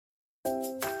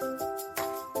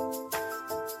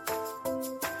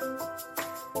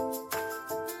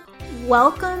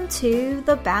Welcome to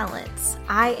The Balance.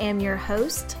 I am your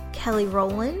host, Kelly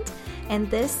Rowland, and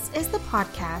this is the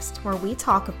podcast where we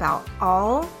talk about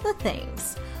all the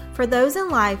things. For those in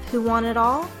life who want it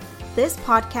all, this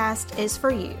podcast is for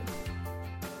you.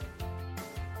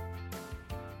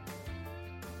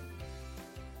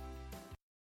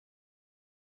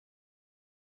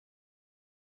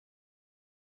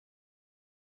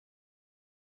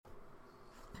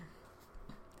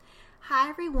 Hi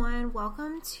everyone,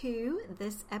 welcome to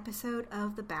this episode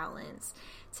of The Balance.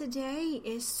 Today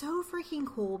is so freaking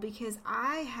cool because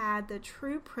I had the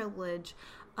true privilege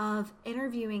of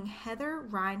interviewing Heather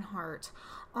Reinhardt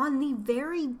on the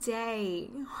very day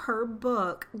her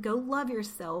book, Go Love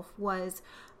Yourself, was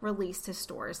released to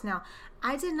stores. Now,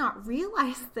 I did not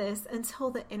realize this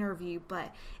until the interview,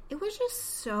 but it was just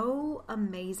so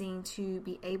amazing to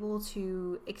be able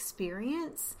to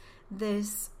experience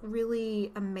this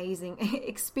really amazing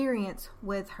experience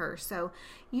with her. So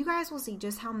you guys will see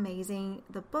just how amazing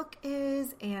the book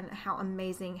is and how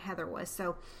amazing Heather was.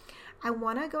 So I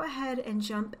want to go ahead and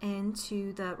jump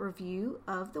into the review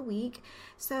of the week.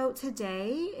 So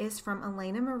today is from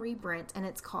Elena Marie Brent and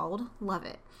it's called Love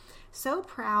It. So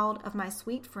proud of my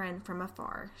sweet friend from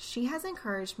afar. She has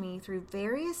encouraged me through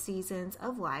various seasons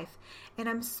of life, and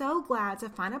I'm so glad to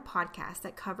find a podcast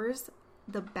that covers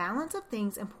the balance of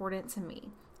things important to me: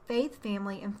 faith,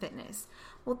 family, and fitness.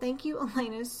 Well, thank you,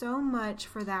 Elena, so much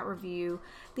for that review.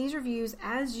 These reviews,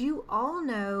 as you all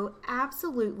know,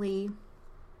 absolutely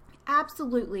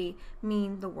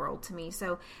mean the world to me.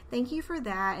 So thank you for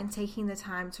that and taking the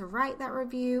time to write that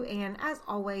review. And as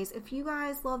always, if you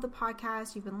guys love the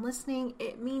podcast, you've been listening,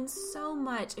 it means so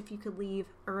much if you could leave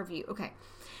a review. Okay,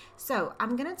 so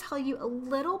I'm going to tell you a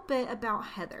little bit about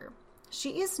Heather.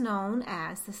 She is known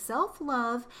as the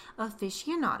self-love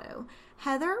aficionado.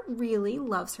 Heather really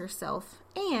loves herself,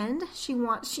 and she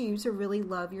wants you to really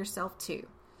love yourself too.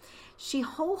 She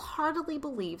wholeheartedly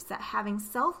believes that having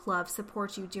self-love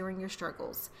supports you during your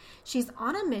struggles. She's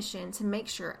on a mission to make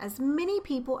sure as many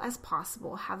people as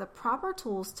possible have the proper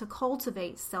tools to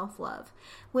cultivate self-love.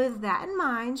 With that in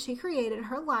mind, she created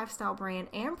her lifestyle brand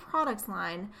and products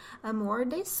line, Amor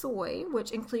de Soy, which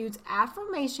includes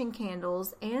affirmation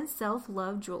candles and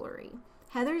self-love jewelry.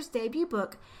 Heather's debut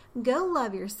book, Go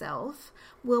Love Yourself,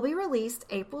 will be released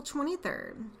April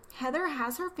 23rd. Heather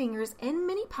has her fingers in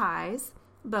many pies,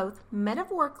 both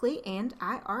metaphorically and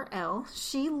IRL.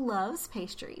 She loves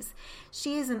pastries.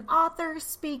 She is an author,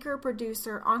 speaker,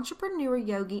 producer, entrepreneur,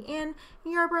 yogi, and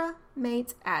yerba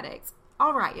mate addict.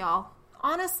 All right, y'all.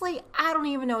 Honestly, I don't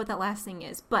even know what that last thing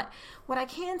is, but what I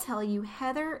can tell you,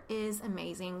 Heather is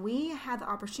amazing. We had the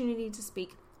opportunity to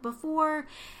speak before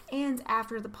and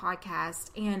after the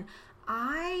podcast, and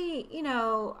I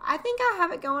think I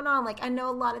have it going on. Like, I know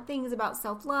a lot of things about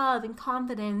self-love and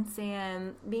confidence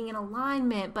and being in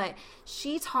alignment, but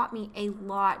she taught me a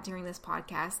lot during this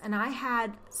podcast, and I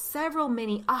had several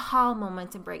mini aha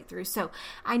moments and breakthroughs. So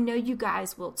I know you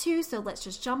guys will too. So let's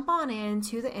just jump on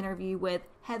into the interview with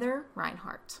Heather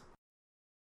Reinhardt.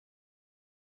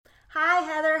 Hi,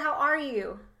 Heather. How are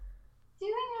you?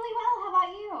 Doing really well. How about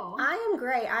you? I am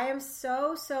great. I am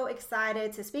so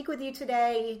excited to speak with you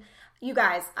today. You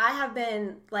guys, I have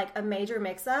been like a major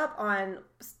mix-up on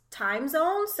time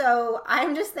zones, so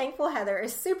I'm just thankful Heather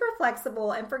is super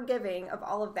flexible and forgiving of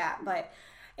all of that. But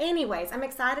anyways, I'm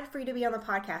excited for you to be on the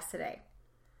podcast today.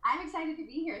 I'm excited to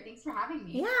be here. Thanks for having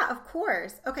me. Yeah, of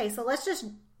course. Okay, so let's just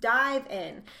dive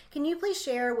in. Can you please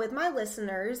share with my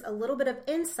listeners a little bit of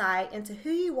insight into who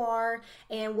you are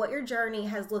and what your journey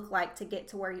has looked like to get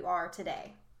to where you are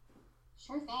today?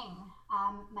 Sure thing.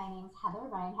 My name's Heather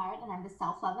Reinhardt, and I'm the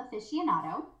self-love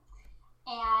aficionado.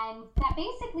 And that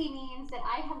basically means that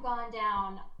I have gone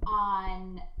down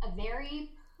on a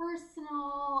very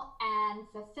personal and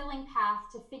fulfilling path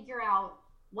to figure out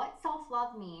what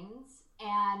self-love means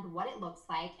and what it looks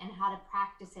like and how to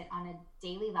practice it on a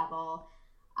daily level.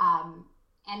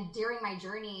 And during my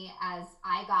journey, as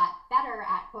I got better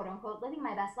at quote unquote living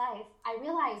my best life, I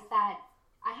realized that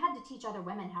I had to teach other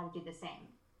women how to do the same.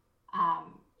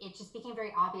 It just became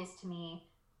very obvious to me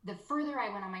the further I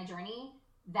went on my journey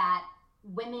that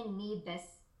women need this.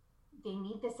 They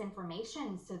need this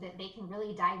information so that they can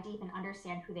really dive deep and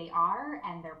understand who they are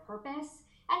and their purpose,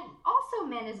 and also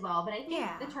men as well. But I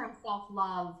think the term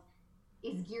self-love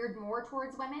is geared more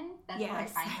towards women. That's what I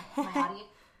find in my audience.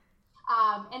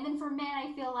 And then for men,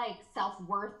 I feel like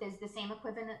self-worth is the same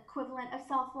equivalent of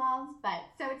self-love, but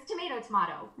so it's tomato.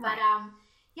 Right. But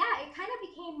it kind of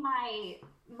became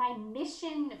my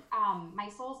mission, my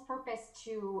soul's purpose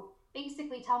to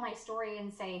basically tell my story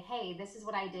and say, hey, this is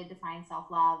what I did to find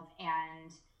self-love.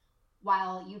 And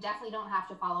while you definitely don't have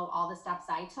to follow all the steps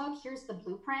I took, here's the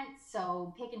blueprint.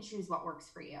 So pick and choose what works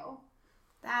for you.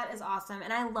 That is awesome.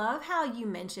 And I love how you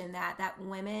mentioned that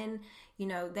women, you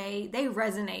know, they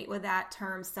resonate with that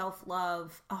term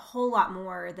self-love a whole lot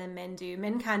more than men do.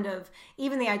 Men kind of,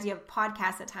 even the idea of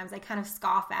podcasts at times, they kind of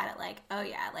scoff at it like, oh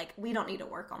yeah, like we don't need to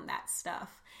work on that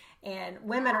stuff. And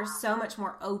women are so much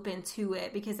more open to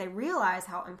it because they realize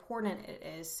how important it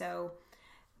is. So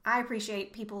I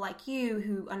appreciate people like you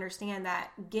who understand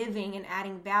that giving and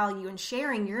adding value and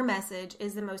sharing your message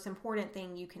is the most important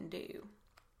thing you can do.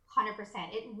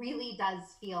 100%. It really does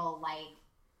feel like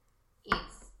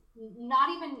it's not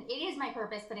even, it is my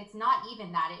purpose, but it's not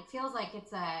even that. It feels like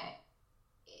it's like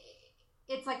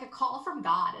a call from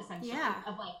God, essentially,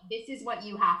 of like, this is what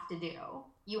you have to do.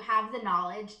 You have the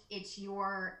knowledge. It's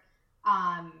your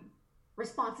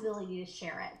responsibility to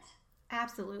share it.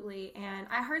 Absolutely. And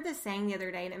I heard this saying the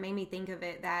other day and it made me think of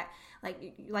it that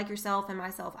like yourself and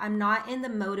myself, I'm not in the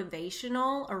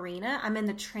motivational arena. I'm in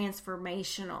the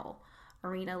transformational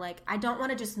arena. Like, I don't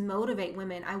want to just motivate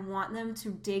women. I want them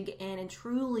to dig in and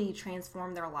truly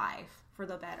transform their life for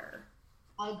the better.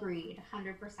 Agreed.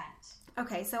 100%.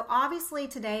 Okay. So obviously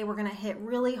today we're going to hit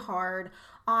really hard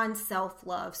on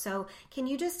self-love. So can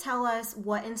you just tell us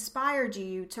what inspired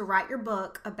you to write your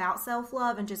book about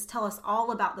self-love and just tell us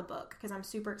all about the book? Because I'm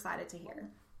super excited to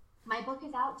hear. My book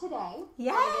is out today.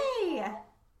 Yay!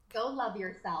 Go Love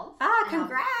Yourself. Ah,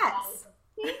 congrats.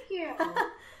 Thank you.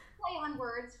 Play on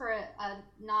words for a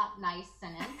not nice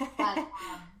sentence, but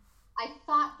I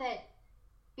thought that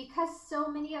because so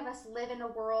many of us live in a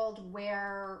world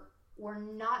where we're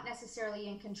not necessarily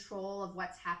in control of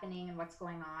what's happening and what's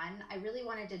going on, I really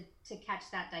wanted to catch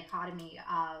that dichotomy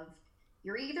of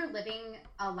you're either living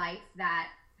a life that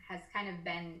has kind of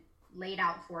been laid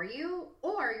out for you,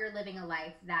 or you're living a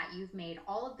life that you've made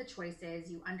all of the choices,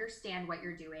 you understand what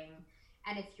you're doing.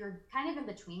 And if you're kind of in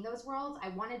between those worlds, I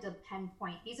wanted to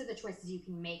pinpoint, these are the choices you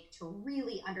can make to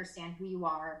really understand who you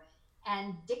are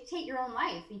and dictate your own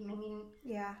life. I mean,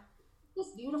 yeah, this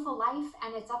beautiful life,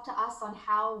 and it's up to us on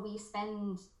how we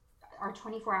spend our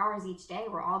 24 hours each day.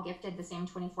 We're all gifted the same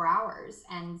 24 hours.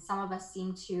 And some of us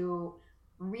seem to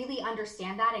really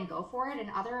understand that and go for it.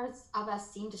 And others of us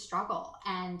seem to struggle.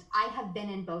 And I have been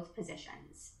in both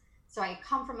positions. So I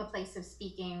come from a place of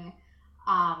speaking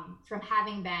from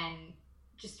having been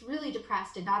just really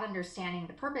depressed and not understanding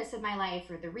the purpose of my life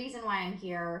or the reason why I'm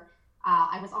here.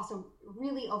 I was also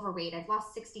really overweight. I've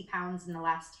lost 60 pounds in the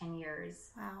last 10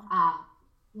 years. Wow.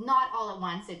 Not all at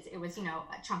once. It was, you know,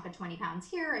 a chunk of 20 pounds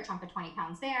here, a chunk of 20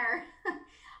 pounds there.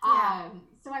 Yeah.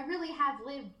 So I really have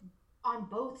lived on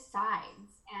both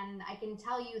sides. And I can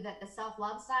tell you that the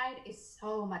self-love side is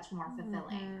so much more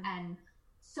fulfilling and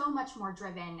so much more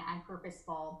driven and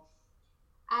purposeful.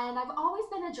 And I've always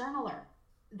been a journaler.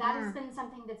 That has been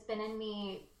something that's been in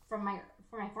me from my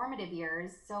formative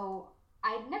years. So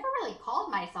I'd never really called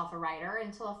myself a writer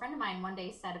until a friend of mine one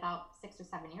day said about 6 or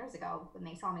 7 years ago when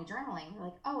they saw me journaling, they're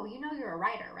like, oh, you know, you're a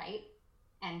writer, right?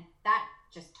 And that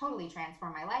just totally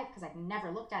transformed my life because I've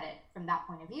never looked at it from that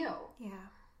point of view. Yeah.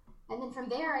 And then from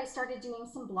there, I started doing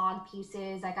some blog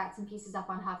pieces. I got some pieces up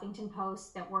on Huffington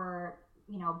Post that were,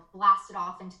 you know, blasted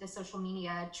off into the social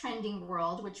media trending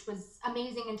world, which was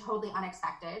amazing and totally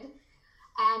unexpected.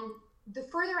 And the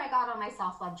further I got on my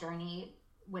self-love journey,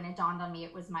 when it dawned on me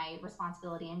it was my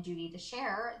responsibility and duty to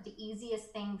share, the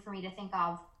easiest thing for me to think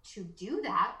of to do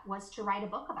that was to write a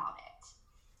book about it.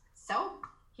 So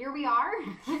here we are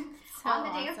on the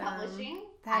day of publishing.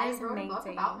 I wrote a book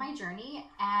about my journey,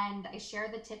 and I share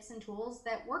the tips and tools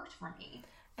that worked for me.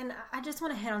 And I just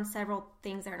want to hit on several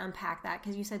things there and unpack that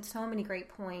because you said so many great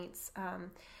points.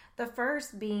 The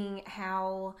first being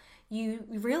how you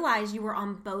realize you were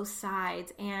on both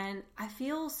sides. And I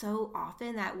feel so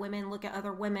often that women look at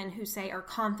other women who say are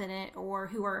confident or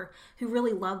who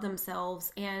really love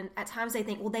themselves. And at times they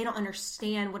think, well, they don't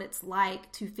understand what it's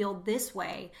like to feel this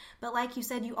way. But like you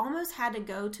said, you almost had to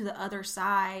go to the other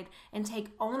side and take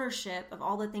ownership of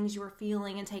all the things you were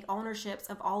feeling and take ownerships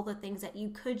of all the things that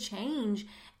you could change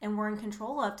and were in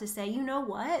control of to say, you know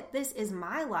what, this is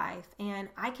my life and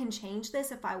I can change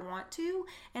this if I want to,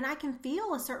 and I can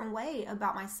feel a certain way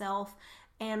about myself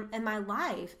and my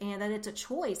life, and that it's a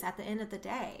choice at the end of the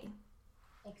day.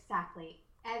 Exactly.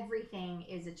 Everything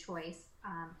is a choice,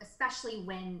 especially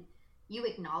when you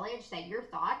acknowledge that your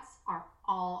thoughts are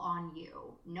all on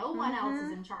you. No one else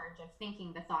is in charge of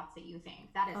thinking the thoughts that you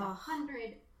think. That is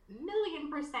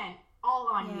 100,000,000% all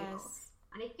on you.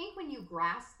 And I think when you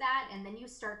grasp that and then you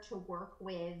start to work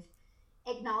with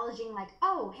acknowledging like,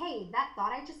 oh, hey, that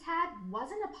thought I just had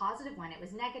wasn't a positive one. It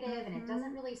was negative and it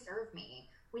doesn't really serve me.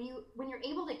 When you're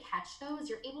able to catch those,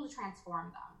 you're able to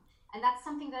transform them. And that's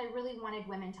something that I really wanted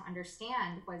women to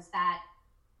understand, was that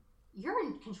you're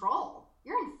in control.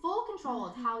 You're in full control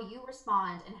of how you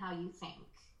respond and how you think.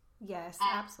 Yes, and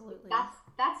absolutely.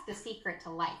 That's the secret to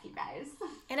life, you guys.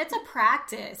 And it's a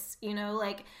practice,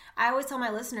 like I always tell my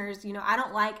listeners, I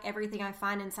don't like everything I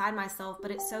find inside myself,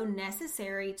 but it's so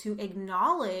necessary to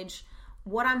acknowledge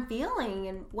what I'm feeling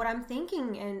and what I'm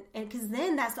thinking. And because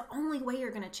then that's the only way you're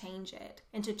going to change it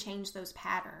and to change those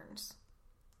patterns.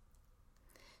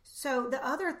 So the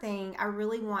other thing I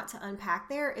really want to unpack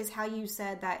there is how you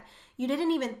said that you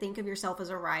didn't even think of yourself as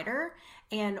a writer,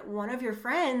 and one of your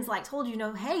friends told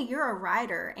you, hey, you're a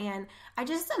writer. And I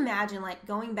just imagine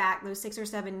going back those 6 or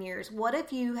 7 years, what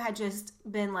if you had just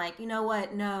been like, you know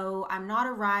what, no, I'm not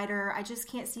a writer. I just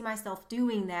can't see myself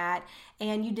doing that.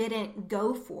 And you didn't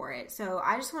go for it. So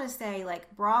I just want to say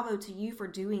bravo to you for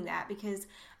doing that, because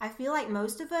I feel like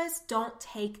most of us don't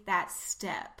take that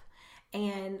step.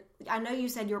 And I know you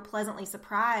said you were pleasantly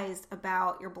surprised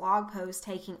about your blog post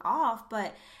taking off,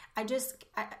 but I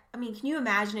mean, can you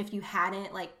imagine if you hadn't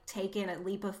taken a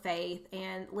leap of faith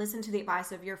and listened to the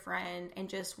advice of your friend and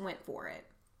just went for it?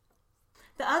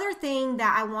 The other thing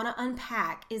that I want to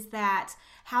unpack is that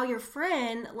how your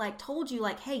friend told you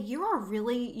hey, you're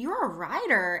a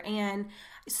writer. And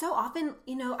so often,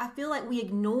 I feel like we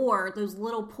ignore those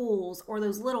little pulls or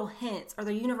those little hints or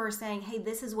the universe saying, hey,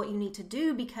 this is what you need to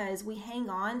do, because we hang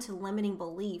on to limiting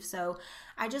beliefs. So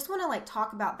I just want to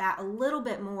talk about that a little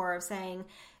bit more, of saying,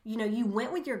 you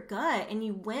went with your gut and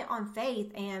you went on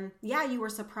faith, and yeah, you were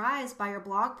surprised by your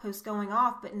blog post going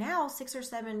off, but now 6 or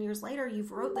 7 years later,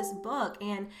 you've wrote this book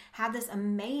and have this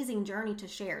amazing journey to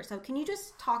share. So can you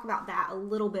just talk about that a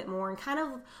little bit more and kind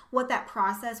of what that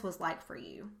process was like for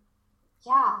you?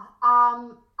 Yeah.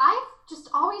 I've just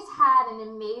always had an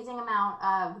amazing amount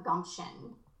of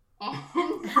gumption. And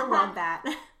I love that.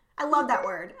 I love that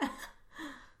word.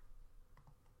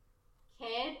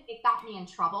 Kid, it got me in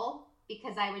trouble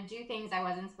because I would do things I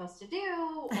wasn't supposed to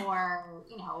do, or,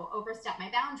 overstep my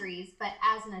boundaries. But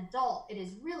as an adult, it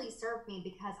has really served me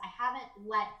because I haven't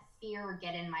let fear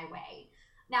get in my way.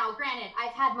 Now, granted,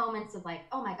 I've had moments of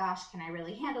oh my gosh, can I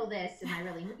really handle this? Am I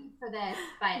really need for this?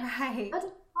 But right. Those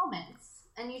are moments,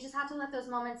 and you just have to let those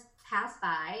moments pass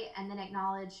by and then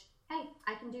acknowledge, hey,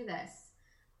 I can do this.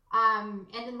 And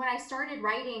then when I started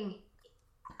writing,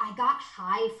 I got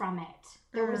high from it.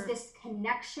 There was this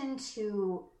connection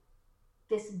to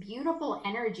this beautiful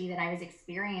energy that I was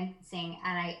experiencing,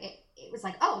 and it was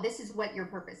oh, this is what your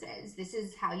purpose is. This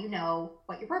is how you know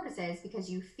what your purpose is, because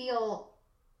you feel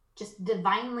just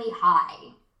divinely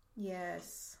high.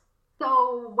 Yes.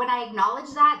 So when I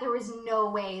acknowledged that, there was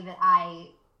no way that I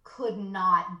could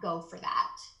not go for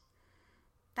that.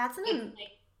 That's it's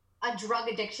a drug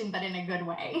addiction, but in a good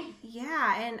way.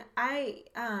 Yeah, and I,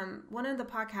 one of the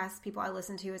podcast people I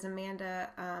listen to is Amanda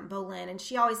Boleyn, and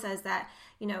she always says that,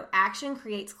 action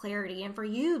creates clarity. And for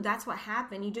you, that's what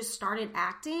happened. You just started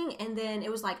acting, and then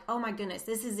it was oh my goodness,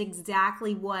 this is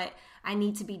exactly what I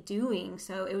need to be doing.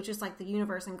 So it was just the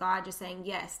universe and God just saying,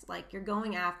 yes, you're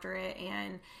going after it.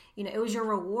 And, it was your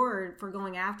reward for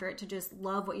going after it, to just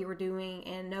love what you were doing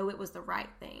and know it was the right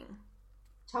thing.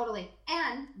 Totally.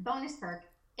 And bonus perk,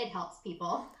 it helps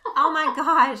people. Oh my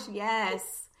gosh,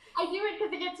 yes. I do it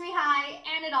because it gets me high,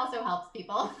 and it also helps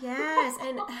people. Yes,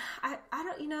 and I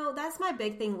don't, that's my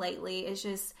big thing lately, is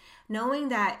just knowing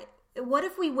that, what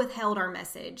if we withheld our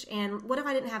message? And what if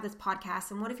I didn't have this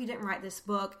podcast? And what if you didn't write this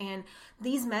book? And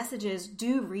these messages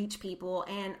do reach people.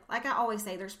 And like I always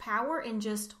say, there's power in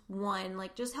just one.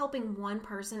 Just helping one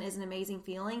person is an amazing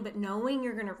feeling. But knowing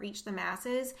you're going to reach the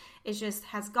masses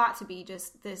has got to be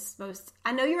just this most...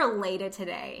 I know you're elated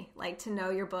today, to know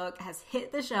your book has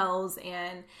hit the shelves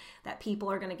and that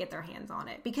people are going to get their hands on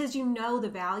it. Because you know the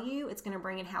value it's going to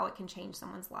bring and how it can change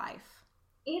someone's life.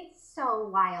 It's so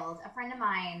wild. A friend of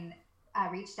mine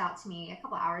reached out to me a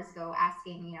couple hours ago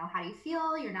asking, how do you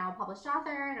feel? You're now a published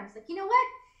author. And I was like, you know what?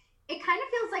 It kind of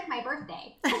feels like my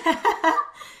birthday. Yeah.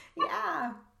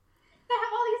 I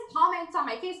have all these comments on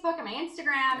my Facebook and my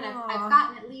Instagram, and I've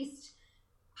gotten at least,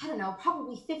 I don't know,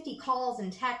 probably 50 calls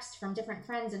and texts from different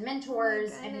friends and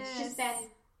mentors. And it's just been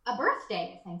a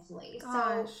birthday, essentially.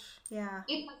 Gosh, so yeah.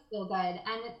 It does feel good.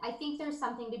 And I think there's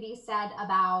something to be said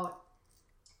about,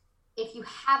 if you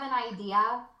have an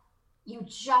idea, you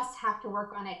just have to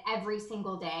work on it every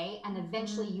single day, and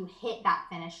eventually you hit that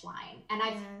finish line. And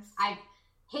I've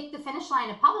hit the finish line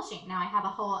of publishing. Now I have a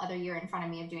whole other year in front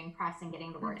of me of doing press and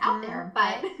getting the word out there,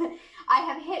 but I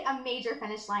have hit a major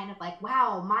finish line of like,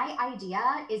 wow, my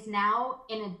idea is now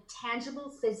in a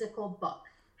tangible physical book.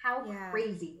 How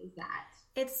crazy is that?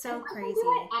 It's so crazy.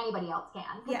 Anybody else can.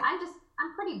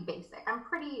 I'm pretty basic. I'm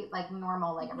pretty like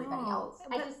normal like everybody else.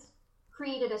 I just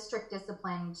created a strict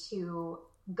discipline to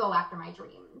go after my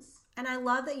dreams. And I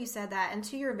love that you said that. And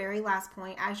to your very last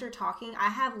point, as you're talking, I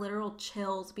have literal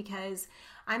chills because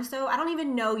I don't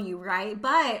even know you, right?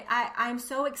 But I'm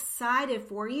so excited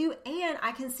for you. And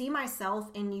I can see myself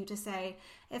in you to say,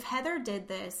 if Heather did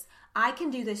this, I can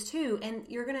do this too. And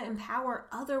you're going to empower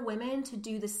other women to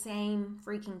do the same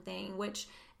freaking thing, which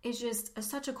is just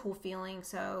such a cool feeling.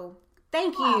 So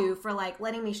thank you for like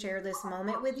letting me share this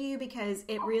moment with you, because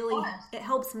it really, it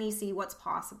helps me see what's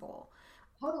possible.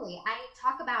 Totally. I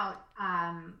talk about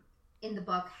in the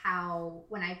book how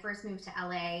when I first moved to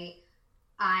LA,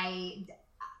 I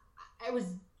was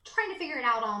trying to figure it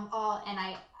out all, and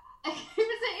it was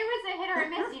a hit or a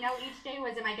miss. You know, each day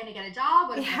was, am I going to get a job?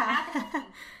 What is going to happen?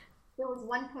 There was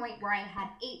one point where I had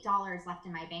 $8 left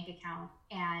in my bank account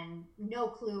and no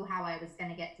clue how I was going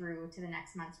to get through to the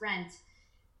next month's rent.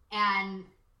 And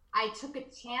I took a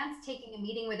chance taking a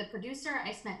meeting with a producer.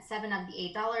 I spent $7 of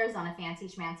the $8 on a fancy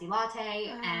schmancy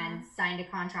latte and signed a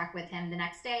contract with him the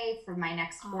next day for my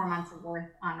next 4 months of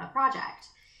work on a project.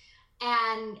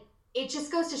 And it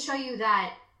just goes to show you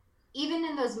that even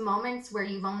in those moments where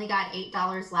you've only got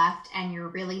 $8 left and you're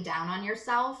really down on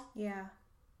yourself,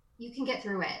 you can get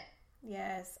through it.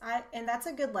 Yes. And that's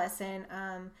a good lesson.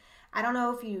 I don't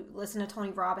know if you listen to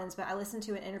Tony Robbins, but I listened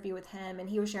to an interview with him and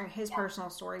he was sharing his personal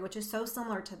story, which is so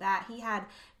similar to that. He had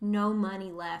no money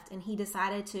left and he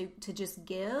decided to just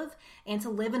give and to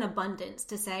live in abundance,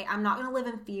 to say, I'm not going to live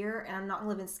in fear and I'm not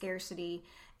going to live in scarcity.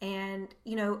 And,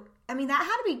 you know, I mean, that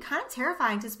had to be kind of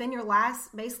terrifying to spend your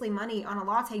last basically money on a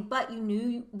latte, but you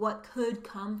knew what could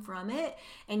come from it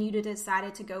and you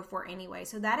decided to go for it anyway.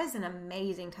 So that is an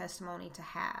amazing testimony to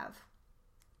have.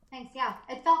 Thanks. Yeah.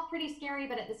 It felt pretty scary,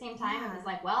 but at the same time, it was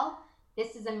like, well,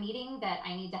 this is a meeting that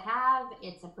I need to have.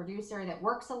 It's a producer that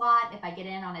works a lot. If I get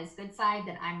in on his good side,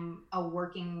 then I'm a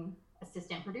working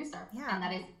assistant producer. Yeah. And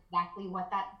that is exactly what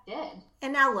that did.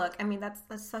 And now look, I mean, that's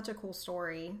such a cool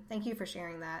story. Thank you for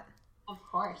sharing that. Of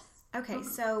course. Okay,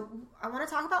 so I want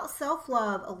to talk about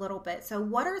self-love a little bit. So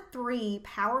what are 3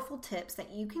 powerful tips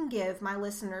that you can give my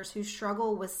listeners who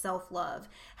struggle with self-love?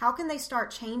 How can they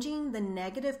start changing the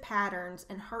negative patterns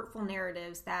and hurtful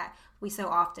narratives that we so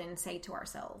often say to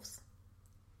ourselves?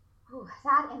 Ooh,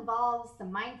 that involves the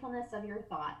mindfulness of your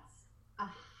thoughts.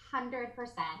 100%.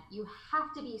 You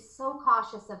have to be so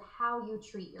cautious of how you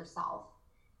treat yourself.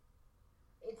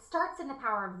 It starts in the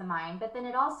power of the mind, but then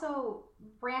it also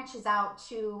branches out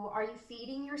to, are you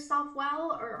feeding yourself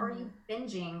well, or are you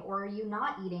binging, or are you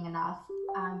not eating enough?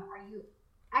 Are you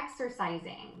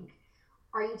exercising?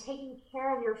 Are you taking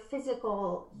care of your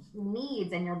physical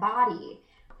needs and your body?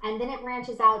 And then it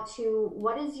branches out to,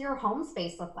 what does your home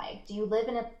space look like? Do you live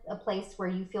in a place where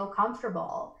you feel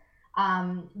comfortable?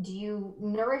 Do you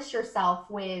nourish yourself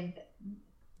with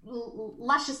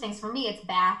luscious things? For me, it's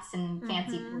baths and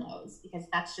fancy pillows, because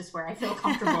that's just where I feel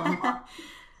comfortable.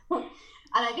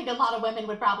 And I think a lot of women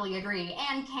would probably agree.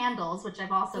 And candles, which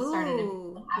I've also started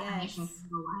an affirmation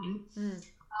line.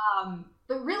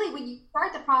 But really, when you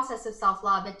start the process of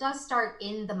self-love, it does start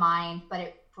in the mind, but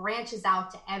it branches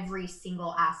out to every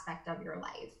single aspect of your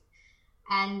life.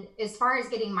 And as far as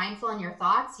getting mindful in your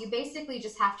thoughts, you basically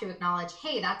just have to acknowledge,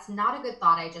 hey, that's not a good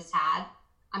thought I just had.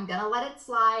 I'm going to let it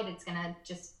slide. It's going to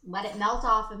just let it melt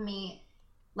off of me.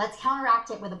 Let's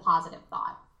counteract it with a positive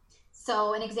thought.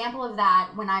 So an example of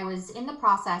that, when I was in the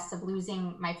process of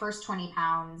losing my first 20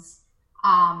 pounds,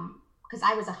 because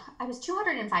I was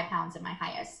 205 pounds at my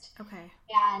highest. Okay.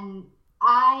 And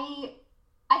I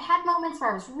had moments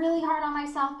where I was really hard on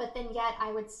myself, but then yet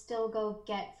I would still go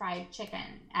get fried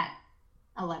chicken at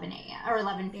 11 a.m. or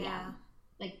 11 p.m. Yeah.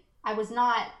 Like, I was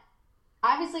not...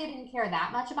 Obviously, I didn't care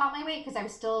that much about my weight because I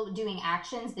was still doing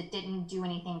actions that didn't do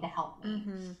anything to help me.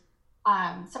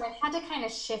 So I had to kind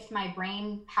of shift my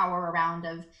brain power around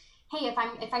of, hey,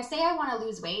 if I say I want to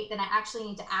lose weight, then I actually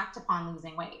need to act upon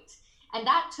losing weight. And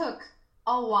that took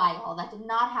a while. That did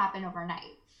not happen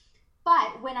overnight.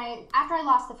 But after I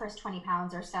lost the first 20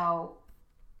 pounds or so,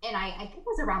 and I think it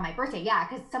was around my birthday,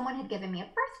 because someone had given me a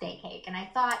birthday cake, and I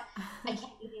thought, I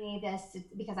can't eat any of this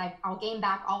because I'll gain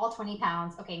back all 20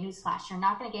 pounds. Okay, newsflash, you're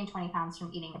not going to gain 20 pounds from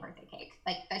eating a birthday cake.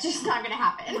 Like, that's just not going to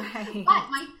happen. Right.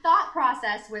 But my thought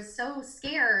process was so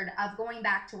scared of going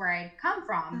back to where I'd come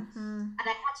from, and I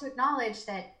had to acknowledge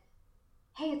that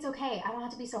hey, it's okay. I don't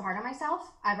have to be so hard on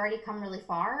myself. I've already come really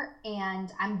far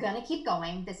and I'm going to keep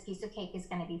going. This piece of cake is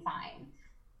going to be fine.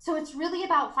 So it's really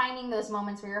about finding those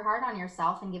moments where you're hard on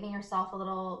yourself and giving yourself a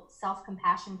little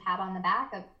self-compassion pat on the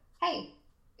back of, hey,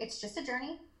 it's just a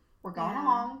journey. We're going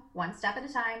along one step at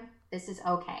a time. This is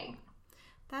okay.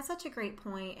 That's such a great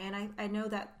point, and I know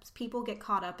that people get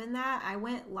caught up in that. I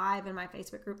went live in my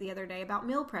Facebook group the other day about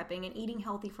meal prepping and eating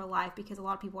healthy for life because a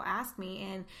lot of people ask me,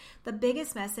 and the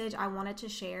biggest message I wanted to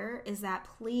share is that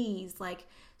please, like,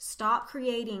 stop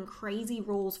creating crazy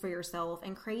rules for yourself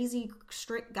and crazy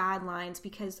strict guidelines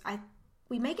because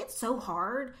we make it so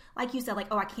hard. Like you said, like,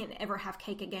 oh, I can't ever have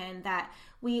cake again, that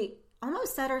we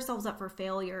almost set ourselves up for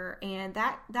failure, and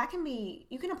that can be,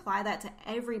 you can apply that to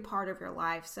every part of your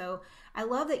life. So I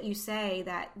love that you say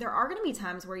that there are going to be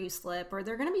times where you slip, or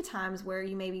there are going to be times where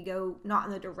you maybe go not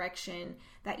in the direction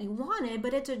that you wanted,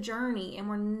 but it's a journey and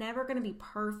we're never going to be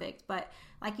perfect. But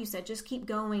like you said, just keep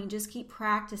going, just keep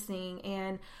practicing,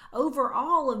 and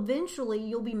overall, eventually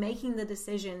you'll be making the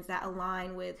decisions that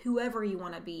align with whoever you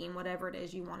want to be and whatever it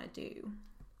is you want to do.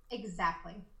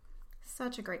 Exactly.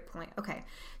 Such a great point. Okay,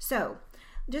 so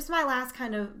just my last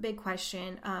kind of big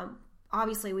question.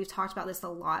 Obviously, we've talked about this a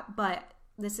lot, but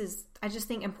this is, I just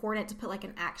think, important to put like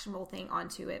an actionable thing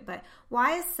onto it. But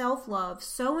why is self-love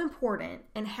so important,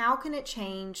 and how can it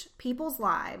change people's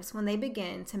lives when they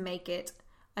begin to make it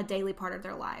a daily part of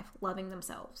their life, loving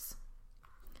themselves?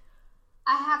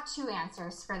 I have two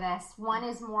answers for this. One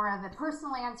is more of a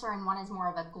personal answer and one is more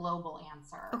of a global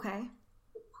answer. Okay.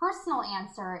 Personal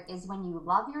answer is when you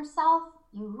love yourself,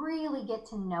 you really get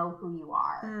to know who you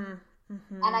are.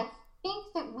 Mm-hmm. And I think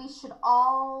that we should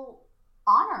all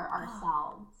honor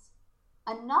ourselves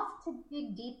enough to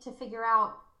dig deep to figure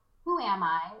out, who am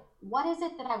I? What is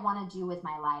it that I want to do with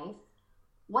my life?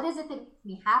 What is it that makes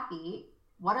me happy?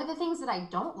 What are the things that I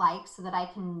don't like so that I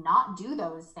can not do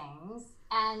those things?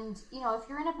 And, you know, if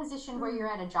you're in a position where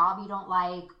you're at a job you don't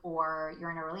like, or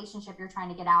you're in a relationship you're trying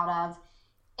to get out of,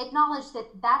 acknowledge that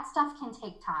that stuff can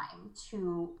take time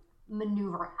to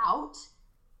maneuver out,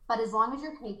 but as long as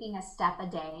you're taking a step a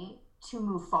day to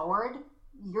move forward,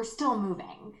 you're still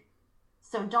moving.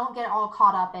 So don't get all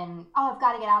caught up in, oh, I've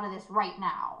got to get out of this right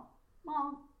now.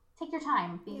 Well, take your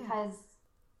time, because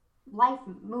life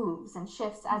moves and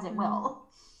shifts as it will.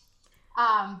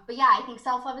 But yeah, I think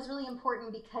self-love is really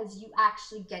important because you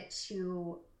actually get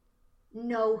to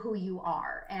know who you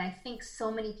are. And I think so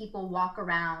many people walk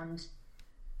around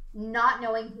not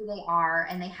knowing who they are,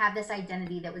 and they have this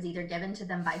identity that was either given to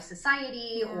them by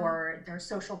society or their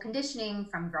social conditioning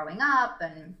from growing up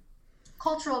and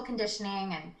cultural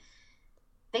conditioning, and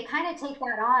they kind of take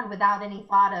that on without any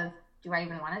thought of, do I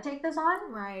even want to take this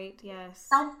on? Right, yes.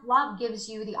 Self-love gives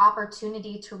you the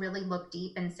opportunity to really look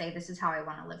deep and say, this is how I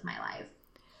want to live my life.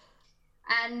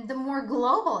 And the more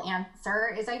global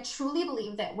answer is, I truly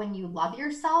believe that when you love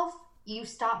yourself, you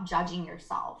stop judging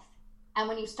yourself. And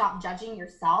when you stop judging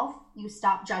yourself, you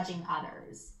stop judging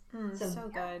others. So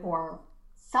good. Therefore,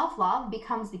 self-love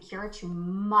becomes the cure to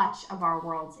much of our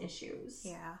world's issues.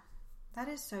 Yeah, that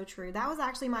is so true. That was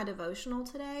actually my devotional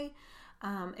today.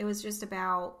 It was just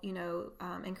about,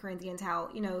 in Corinthians, how,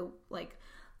 like,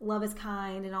 love is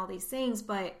kind and all these things,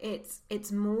 but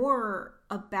it's more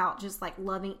about just like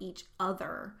loving each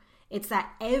other. It's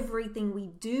that everything we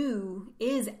do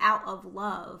is out of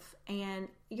love. And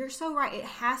you're so right. It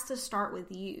has to start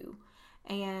with you.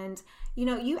 And,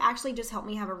 you actually just helped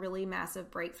me have a really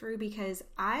massive breakthrough, because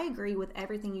I agree with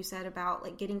everything you said about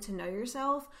like getting to know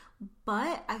yourself.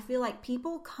 But I feel like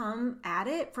people come at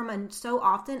it from so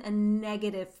often a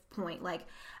negative point. Like,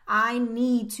 I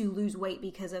need to lose weight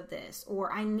because of this,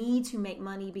 or I need to make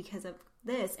money because of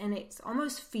this. And it's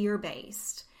almost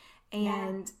fear-based.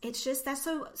 And it's just, that's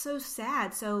so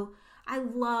sad. So I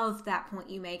love that point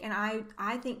you make. And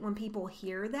I think when people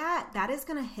hear that, that is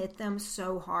going to hit them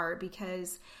so hard,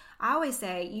 because I always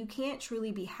say you can't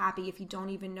truly be happy if you don't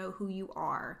even know who you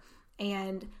are.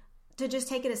 And to just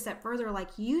take it a step further, like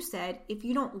you said, if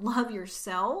you don't love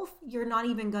yourself, you're not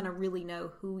even going to really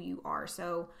know who you are.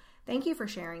 So thank you for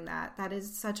sharing that. That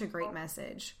is such a great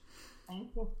message.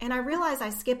 Thank you. And I realized I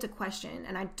skipped a question,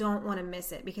 and I don't want to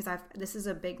miss it because this is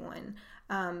a big one.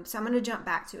 So I'm going to jump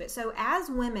back to it. So as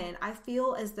women, I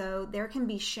feel as though there can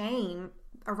be shame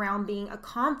around being a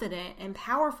confident and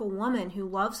powerful woman who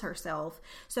loves herself.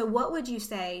 So what would you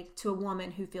say to a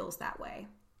woman who feels that way?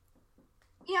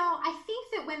 I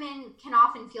think that women can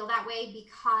often feel that way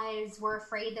because we're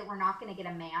afraid that we're not going to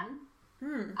get a man.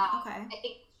 Okay. I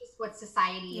think just what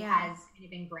society has kind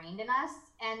of ingrained in us,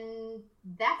 and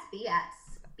that's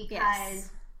BS, because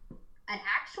an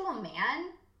actual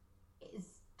man is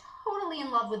totally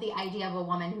in love with the idea of a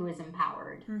woman who is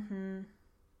empowered. Mm-hmm.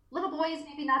 Little boys,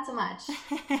 maybe not so much.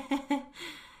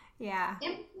 Yeah.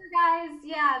 Immature guys,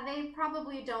 yeah, they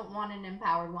probably don't want an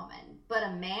empowered woman. But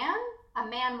a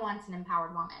man wants an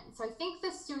empowered woman. So I think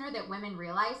the sooner that women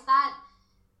realize that,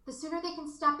 the sooner they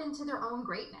can step into their own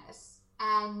greatness.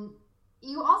 And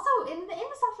you also, in the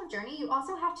self-love journey, you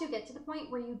also have to get to the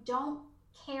point where you don't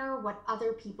care what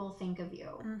other people think of you.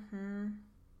 Mm-hmm.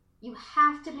 You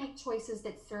have to make choices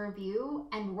that serve you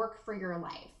and work for your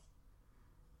life.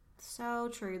 So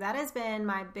true. That has been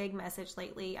my big message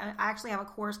lately. I actually have a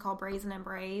course called Brazen and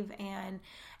Brave, and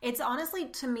it's honestly,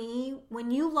 to me,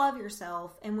 when you love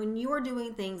yourself and when you are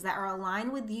doing things that are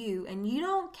aligned with you and you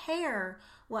don't care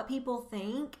what people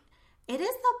think, it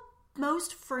is the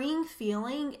most freeing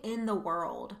feeling in the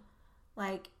world.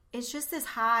 Like, it's just this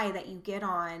high that you get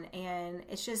on, and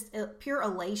it's just pure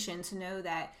elation to know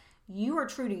that you are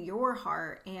true to your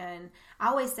heart. And I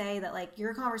always say that, like,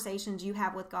 your conversations you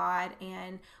have with God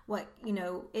and what, you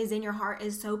know, is in your heart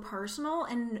is so personal,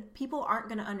 and people aren't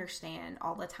going to understand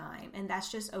all the time. And that's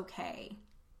just okay.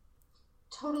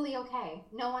 Totally okay.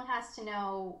 No one has to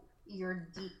know your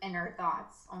deep inner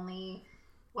thoughts. Only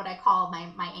what I call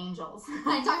my angels.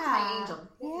 I talk to my angels.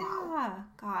 Yeah.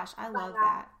 Gosh, I love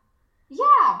that.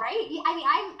 Yeah, right? I mean,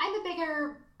 I'm a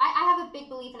bigger... I have a big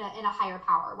belief in a higher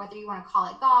power, whether you want to call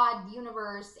it God,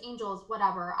 universe, angels,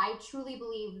 whatever. I truly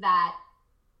believe that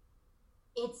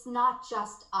it's not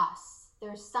just us.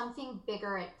 There's something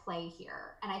bigger at play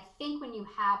here. And I think when you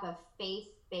have a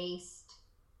faith-based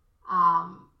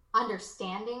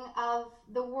understanding of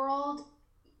the world,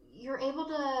 you're able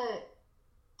to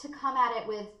come at it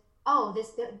with,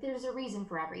 there's a reason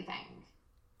for everything.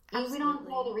 Absolutely. We don't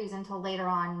know the reason till later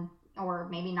on, or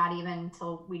maybe not even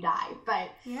till we die. But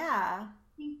yeah, I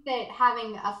think that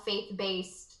having a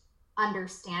faith-based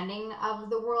understanding of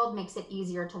the world makes it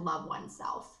easier to love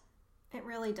oneself. It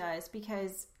really does,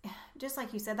 because just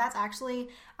like you said, that's actually,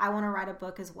 I want to write a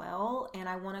book as well, and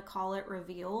I want to call it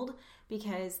Revealed,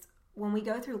 because when we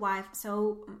go through life,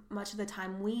 so much of the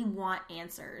time we want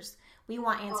answers. We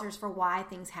want answers for why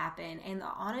things happen. And the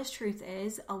honest truth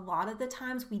is, a lot of the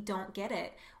times we don't get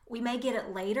it. We may get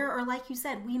it later, or like you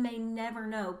said, we may never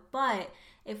know. But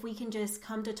if we can just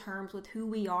come to terms with who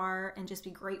we are and just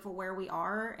be grateful where we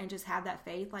are and just have that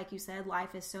faith, like you said,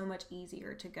 life is so much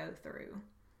easier to go through.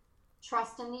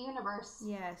 Trust in the universe.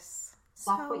 Yes.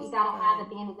 That's what you got to have at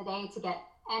the end of the day to get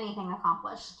anything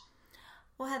accomplished.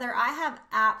 Well, Heather, I have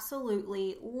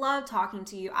absolutely loved talking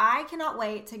to you. I cannot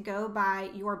wait to go buy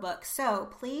your book. So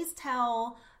please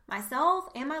tell myself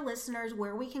and my listeners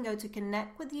where we can go to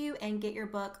connect with you and get your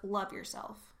book, Love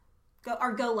Yourself. Go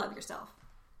Love Yourself.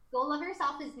 Go Love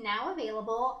Yourself is now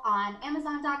available on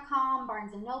Amazon.com,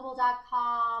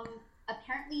 BarnesandNoble.com.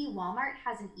 Apparently, Walmart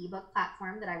has an ebook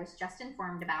platform that I was just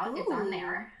informed about. Ooh, it's on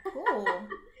there. Cool.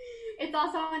 It's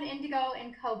also on Indigo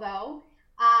and Kobo.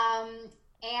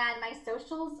 And my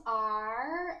socials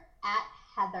are at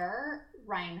Heather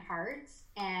Reinhardt,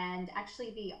 and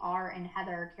actually the R in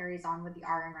Heather carries on with the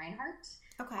R in Reinhardt.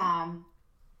 Okay.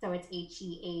 So it's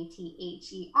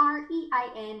HeatheReinhardt.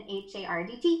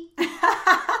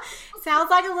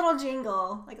 Sounds like a little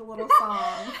jingle, like a little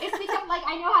song. It's become like,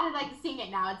 I know how to like sing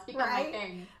it now. It's become my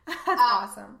thing. That's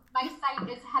awesome. My site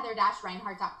is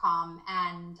heather-reinhardt.com,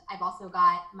 and I've also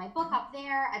got my book up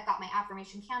there. I've got my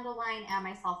affirmation candle line and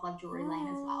my self-love jewelry line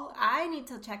as well. I need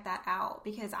to check that out,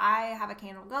 because I have a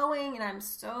candle going and I'm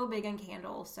so big on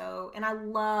candles. And I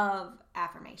love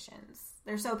affirmations.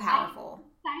 They're so powerful.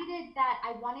 I decided that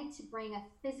I wanted to bring a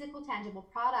physical, tangible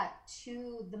product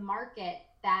to the market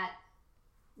that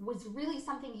was really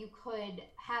something you could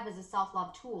have as a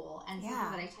self-love tool. And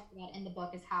something that I talk about in the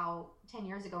book is how 10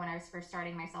 years ago when I was first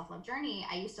starting my self-love journey,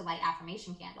 I used to light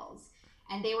affirmation candles.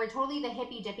 And they were totally the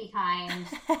hippy-dippy kind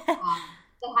that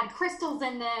had crystals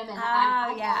in them. And I'm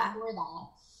all for that.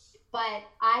 But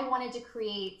I wanted to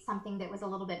create something that was a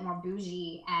little bit more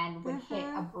bougie and would hit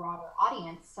a broader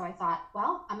audience. So I thought,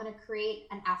 well, I'm going to create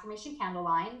an affirmation candle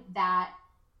line that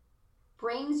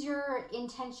brings your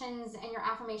intentions and your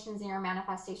affirmations and your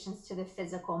manifestations to the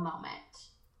physical moment.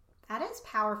 That is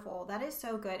powerful. That is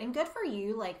so good. And good for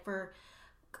you, like, for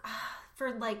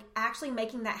like actually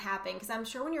making that happen. Because I'm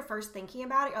sure when you're first thinking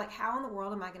about it, you're like, how in the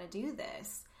world am I going to do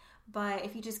this? But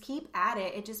if you just keep at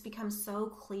it, it just becomes so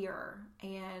clear.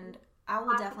 And I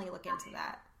will definitely look into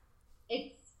that.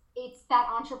 it's that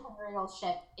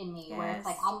entrepreneurship in me where it's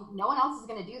like, Yes. no one else is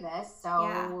going to do this,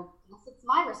 Yeah. so I guess it's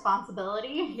my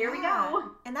responsibility. Here we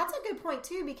go. And that's a good point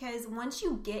too, because once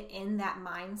you get in that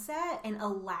mindset and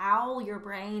allow your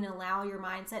brain, allow your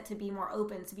mindset to be more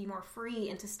open, to be more free,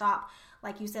 and to stop,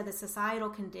 like you said, the societal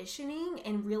conditioning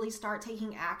and really start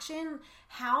taking action,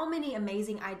 how many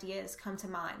amazing ideas come to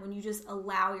mind when you just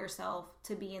allow yourself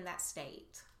to be in that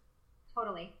state?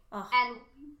 Totally. Ugh. And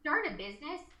when you start a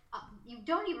business, you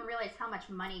don't even realize how much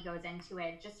money goes into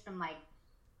it, just from like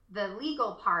the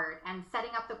legal part and setting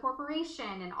up the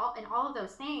corporation and all of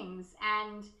those things.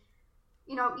 And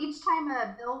each time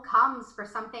a bill comes for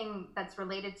something that's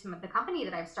related to the company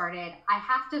that I've started, I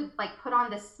have to like put on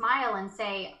this smile and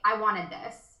say, I wanted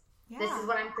this. Yeah. This is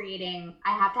what I'm creating.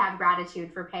 I have to have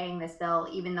gratitude for paying this bill,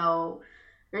 even though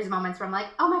there's moments where I'm like,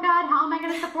 oh my God, how am I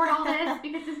going to support all this?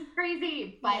 Because this is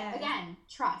crazy. But Yes. again,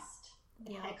 trust.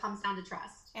 Yeah. It comes down to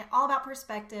trust. And all about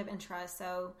perspective and trust.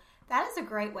 So that is a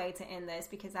great way to end this,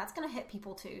 because that's going to hit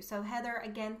people too. So Heather,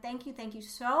 again, thank you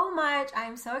so much. I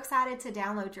am so excited to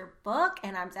download your book,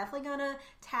 and I'm definitely going to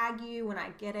tag you when I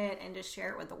get it and just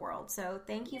share it with the world. So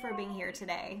thank you for being here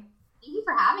today. Thank you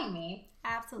for having me.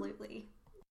 Absolutely.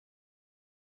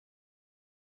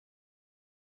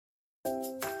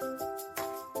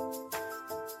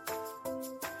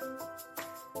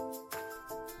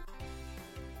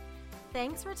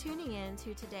 Thanks for tuning in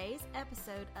to today's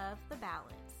episode of The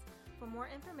Balance. For more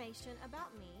information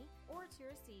about me or to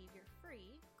receive your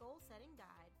free goal setting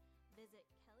guide,